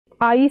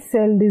eye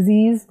cell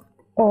disease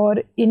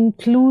or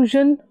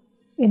inclusion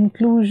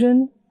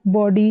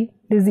body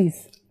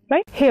disease,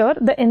 right? Here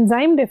the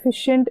enzyme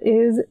deficient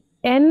is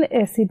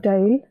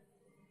N-acetyl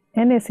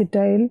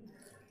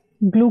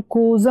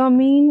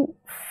glucosamine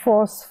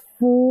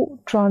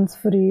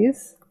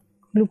phosphotransferase.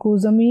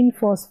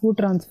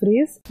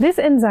 This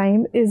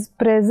enzyme is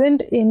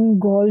present in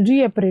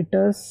Golgi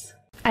apparatus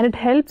and it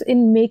helps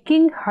in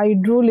making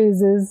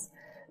hydrolases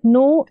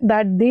know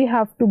that they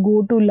have to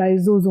go to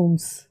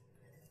lysosomes.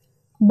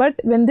 But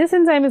when this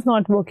enzyme is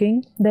not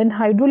working, then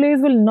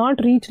hydrolase will not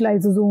reach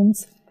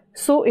lysosomes,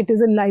 so it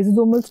is a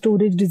lysosomal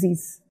storage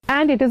disease.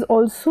 And it is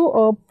also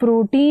a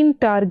protein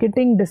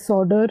targeting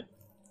disorder,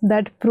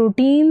 that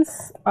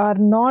proteins are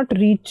not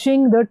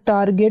reaching the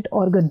target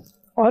organ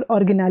or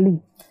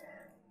organelle.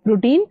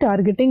 Protein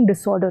targeting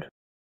disorder,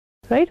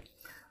 right?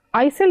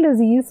 Eye cell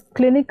disease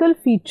clinical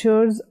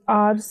features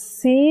are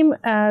same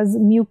as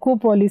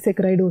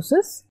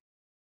mucopolysaccharidosis,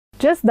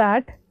 just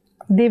that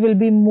they will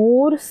be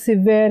more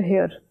severe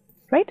here,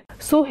 right?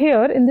 So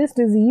here in this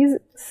disease,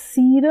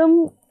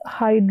 serum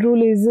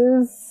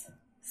hydrolases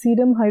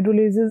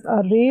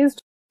are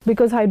raised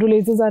because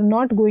hydrolases are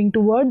not going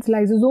towards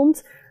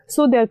lysosomes,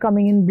 so they are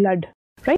coming in blood.